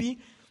happy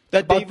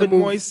that about David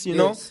Moyes, you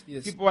know,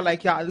 yes. people were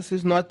like, yeah, this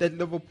is not that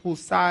Liverpool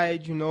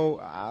side, you know,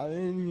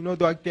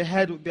 they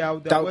had their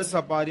words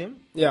about him.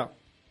 Yeah.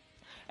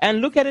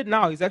 And look at it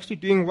now, he's actually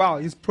doing well.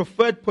 His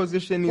preferred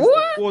position is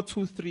the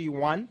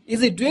 4-2-3-1.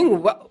 Is he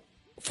doing well?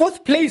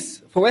 Fourth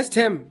place for West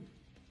Ham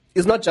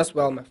is not just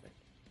well, my friend.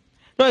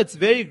 No, it's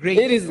very great.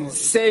 It is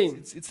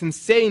insane. It's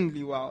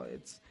insanely well.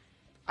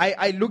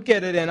 I look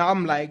at it and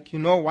I'm like, you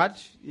know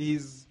what?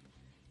 He's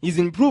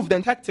improved,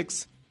 and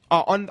tactics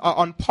are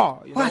on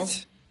par. You know?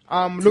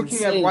 Looking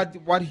insane. at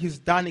what he's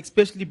done,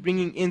 especially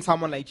bringing in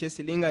someone like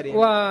Jesse Lingard in.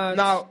 What?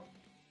 Now,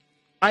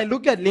 I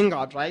look at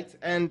Lingard, right,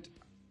 and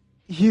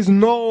he's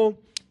no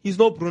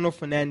Bruno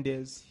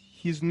Fernandes.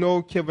 He's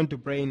no Kevin De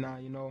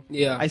Bruyne, you know.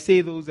 Yeah. I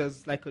say those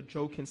as like a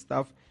joke and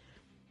stuff.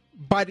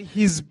 But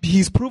he's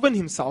proven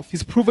himself.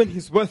 He's proven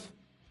his worth.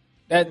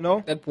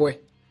 That boy.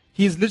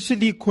 He's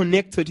literally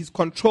connected. He's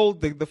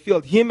controlled the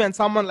field. Him and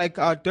someone like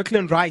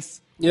Declan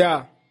Rice.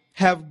 Yeah.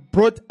 have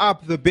brought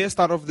up the best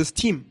out of this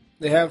team.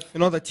 They have. You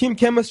know, the team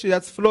chemistry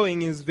that's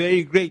flowing is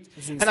very great.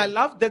 And I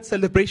love that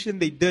celebration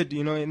they did,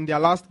 you know, in their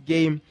last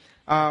game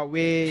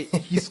where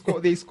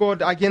they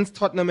scored against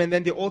Tottenham, and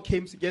then they all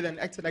came together and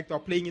acted like they were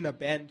playing in a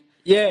band.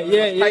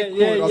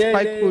 It was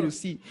quite cool to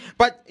see.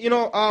 But, you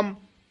know,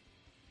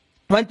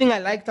 one thing I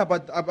liked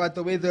about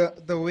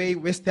the way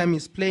West Ham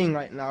is playing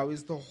right now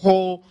is the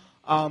whole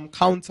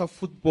counter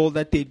football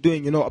that they're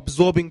doing, you know,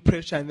 absorbing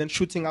pressure and then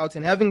shooting out,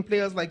 and having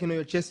players like, you know,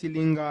 your Jesse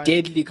Lingard,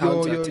 deadly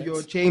counter,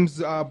 your James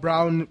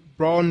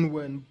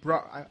Brownwen.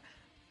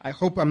 I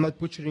hope I'm not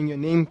butchering your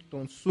name.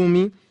 Don't sue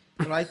me.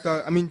 Right?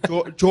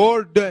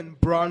 Jordan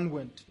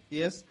Brownwen.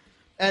 Yes.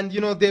 And,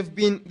 you know, they've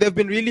been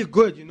really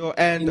good, you know,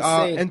 and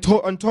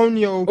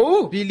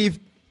Antonio really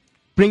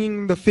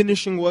bringing the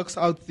finishing works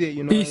out there,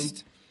 you know.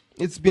 Beast.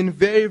 It's been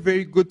very,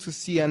 very good to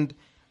see. And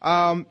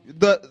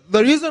the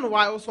reason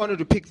why I also wanted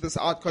to pick this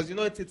out, because, you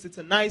know, it's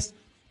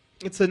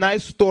a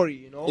nice story,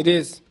 you know. It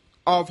is.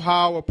 Of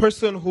how a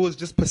person who is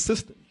just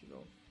persistent, you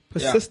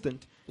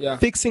know,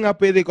 fixing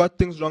up where they got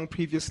things wrong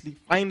previously,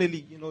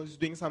 finally, you know, is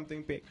doing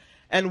something big.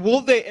 And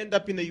will they end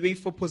up in a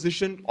UEFA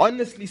position?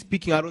 Honestly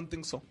speaking, I don't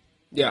think so.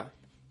 Yeah.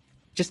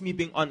 Just me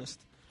being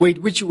honest.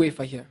 Wait, which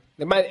UEFA here?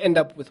 They might end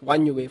up with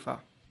one UEFA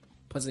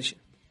position.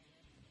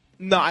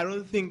 No, I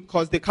don't think,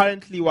 because they're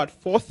currently,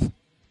 fourth?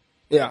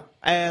 Yeah.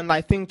 And I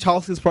think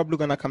Chelsea's probably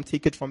going to come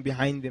take it from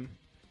behind them.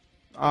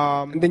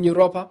 And then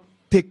Europa?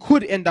 They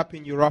could end up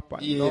in Europa,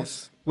 you know,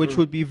 which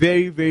would be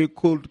very, very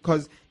cool,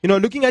 because, you know,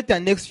 looking at their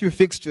next few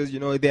fixtures, you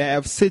know, they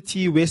have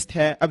City, West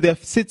Ham, they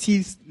have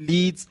City,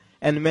 Leeds,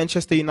 and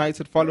Manchester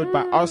United, followed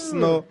by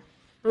Arsenal,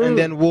 and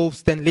then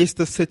Wolves, then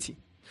Leicester City.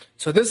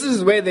 So this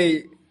is where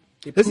they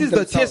this is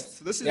the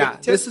test. This is where the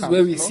test this is comes,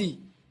 where we you know? see.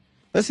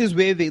 This is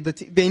where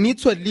they need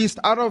to, at least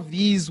out of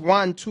these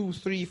 1, 2,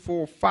 3,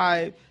 4,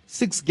 5,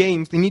 6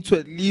 games, they need to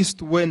at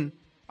least win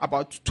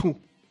about 2.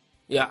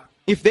 Yeah.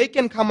 If they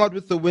can come out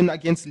with the win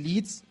against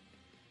Leeds,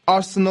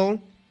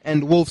 Arsenal,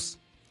 and Wolves,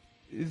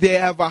 they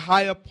have a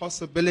higher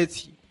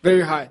possibility.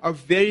 Very high. A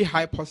very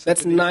high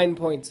possibility. That's 9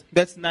 points.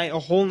 That's a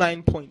whole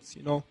 9 points,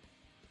 you know.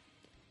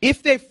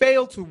 If they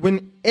fail to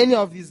win any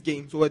of these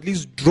games, or at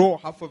least draw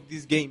half of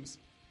these games,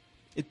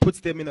 it puts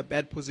them in a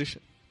bad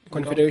position.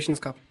 Confederations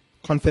Cup.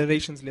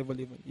 Confederations level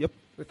even. Yep.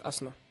 With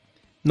Arsenal.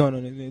 No.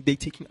 They're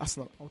taking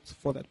Arsenal out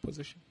for that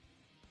position.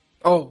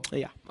 Oh.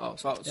 Yeah. Oh,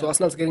 so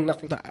Arsenal's getting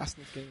nothing. No,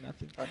 Arsenal's getting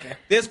nothing. Okay.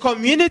 There's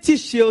Community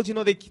Shield, you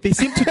know, they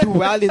seem to do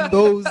well in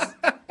those,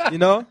 you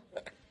know.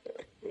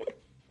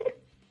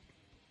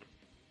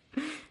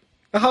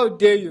 How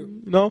dare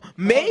you? You know,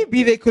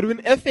 maybe they could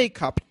win FA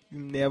Cup. You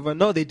never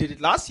know. They did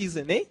it last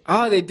season, eh?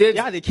 Ah, they did.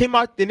 Yeah, they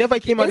never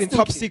came out in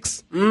top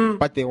 6.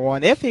 But they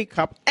won FA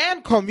Cup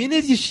and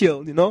Community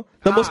Shield, you know,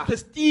 the most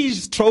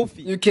prestigious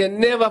trophy. You can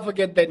never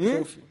forget that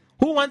trophy.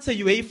 Who wants a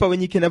UEFA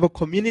when you can have a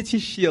Community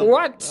Shield?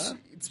 What?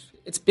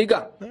 It's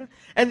bigger.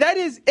 And that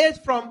is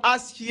it from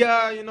us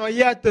here, you know,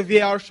 here at the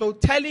VR show,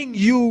 telling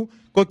you,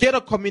 go get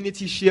a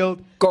Community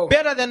Shield. Go.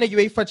 Better than a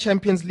UEFA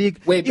Champions League.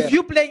 Way better. If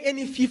you play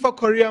any FIFA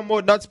career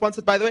mode, not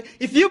sponsored by the way,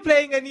 if you're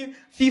playing any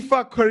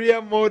FIFA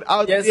career mode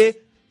out there,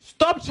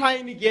 stop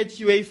trying to get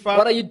UEFA.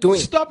 What are you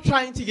doing? Stop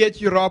trying to get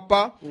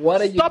Europa.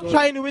 What are you doing? Stop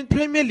trying to win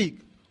Premier League.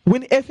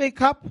 Win FA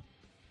Cup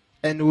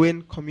and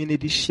win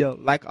Community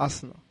Shield like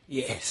Arsenal.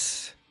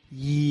 Yes.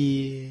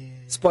 Yeah.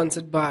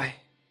 Sponsored by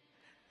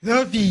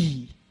The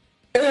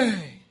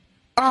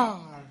VR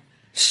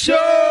Show.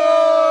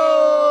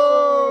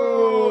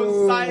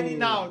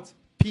 Signing out.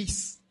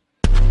 Peace.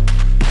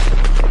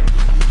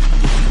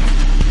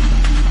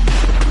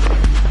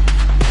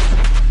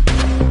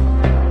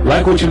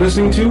 Like what you're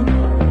listening to?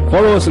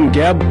 Follow us on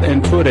Gab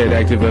and Twitter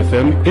at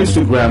ActiveFM,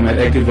 Instagram at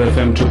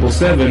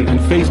ActiveFM777, and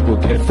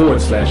Facebook at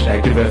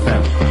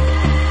 /ActiveFM.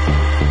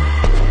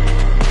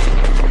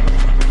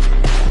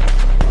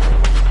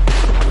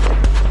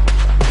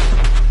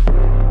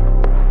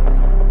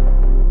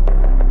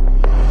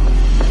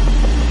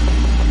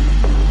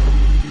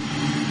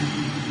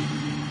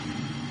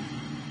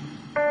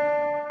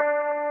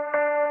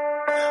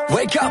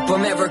 Wake up,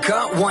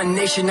 America, one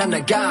nation under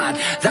God.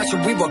 That's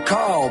what we were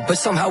called, but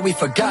somehow we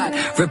forgot.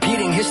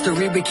 Repeating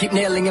history, we keep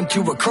nailing him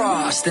to a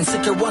cross. Then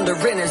sit there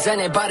wondering, is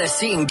anybody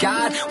seeing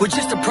God? We're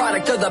just a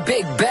product of the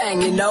Big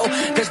Bang, you know.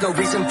 There's no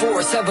reason for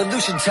us,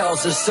 evolution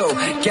tells us so.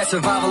 Guess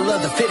survival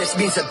of the fittest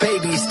means that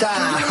babies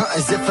die.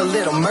 As if a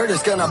little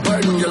murder's gonna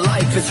burden your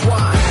life, it's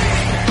why.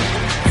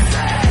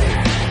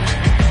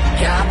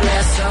 God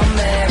bless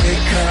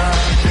America.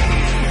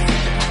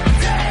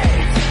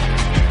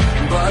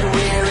 But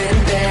we're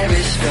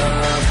embarrassed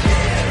of,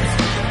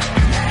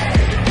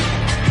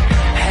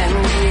 and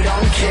we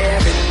don't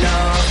care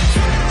enough.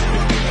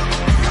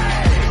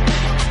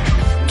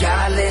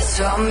 Godless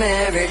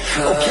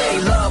America.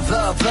 Okay, love.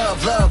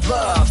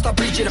 Stop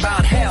preaching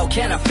about hell,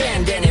 can't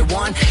offend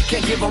anyone.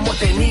 Can't give them what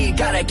they need,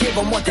 gotta give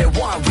them what they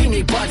want. We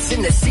need butts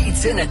in the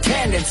seats and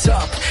attendance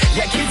up.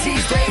 Yeah, kids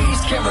these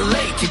days can't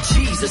relate to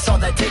Jesus. All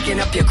that taking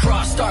up your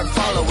cross, start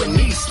following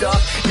me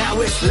stuff. Now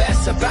it's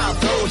less about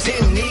those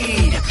in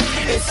need.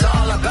 It's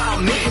all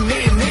about me.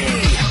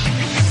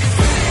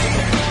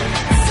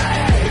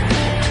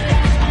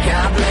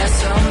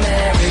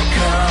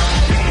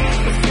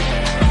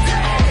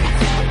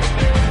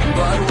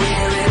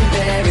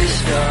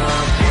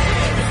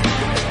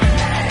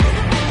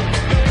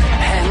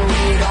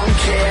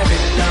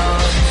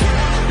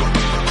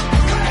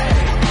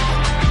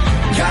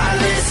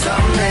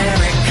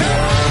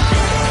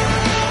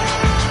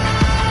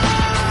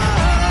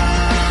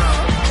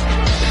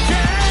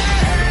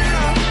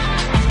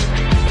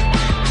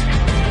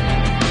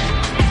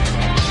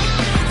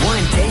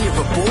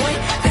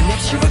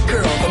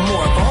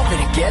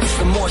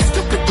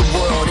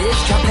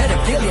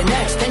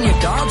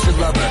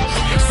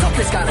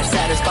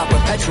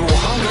 perpetual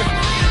hunger.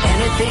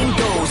 Anything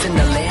goes in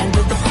the land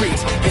of the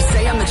freaks. You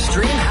say I'm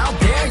extreme, how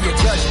dare you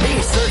judge me?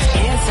 Search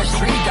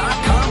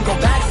Ancestry.com, go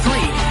back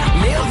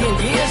 3,000,000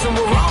 years and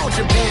we're all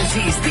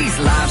chimpanzees. These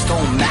lives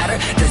don't matter,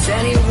 does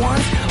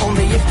anyone?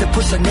 Only if they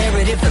push a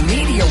narrative the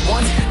media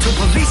wants. Till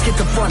police get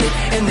defunded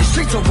and the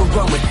streets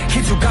overrun with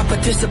kids who got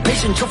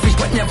participation trophies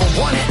but never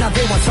won it. Now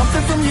they want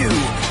something from you,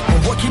 and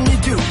what can you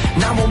do?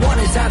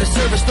 911 is out of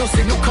service, no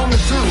signal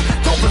coming through.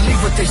 Don't believe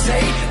what they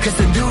say, cause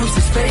the news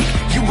is fake.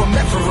 You were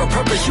meant for a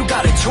purpose, you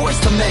got a choice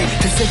to make.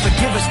 To say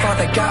forgive us,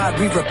 Father God,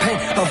 we repent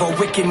of our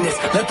wickedness.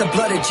 Let the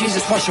blood of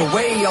Jesus wash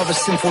away all the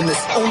sinfulness.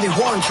 Only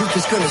one truth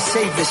is gonna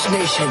save this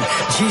nation,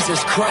 Jesus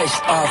Christ,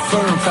 our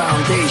firm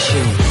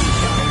foundation.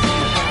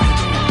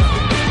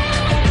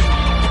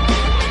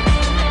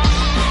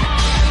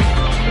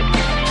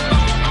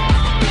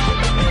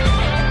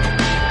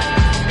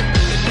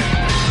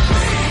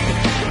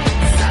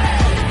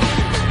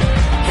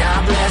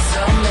 God bless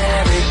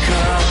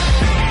America,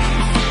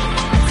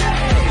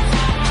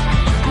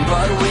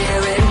 but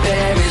we're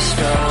embarrassed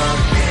of,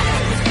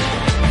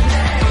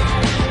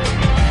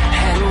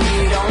 and we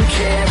don't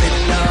care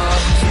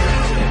enough.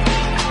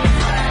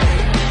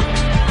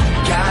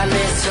 God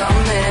bless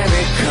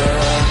America,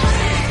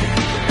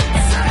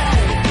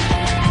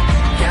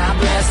 God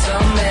bless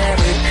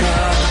America,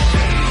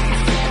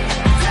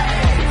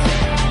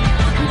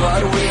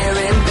 but we're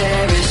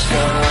embarrassed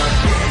of,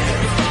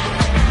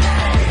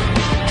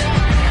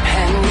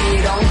 and we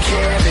don't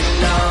care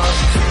enough.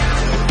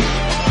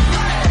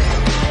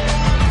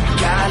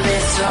 God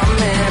bless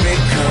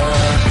America.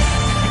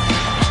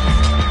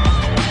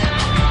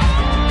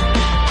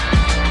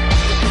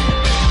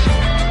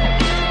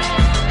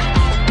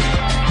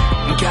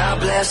 God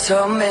bless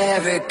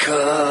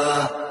America.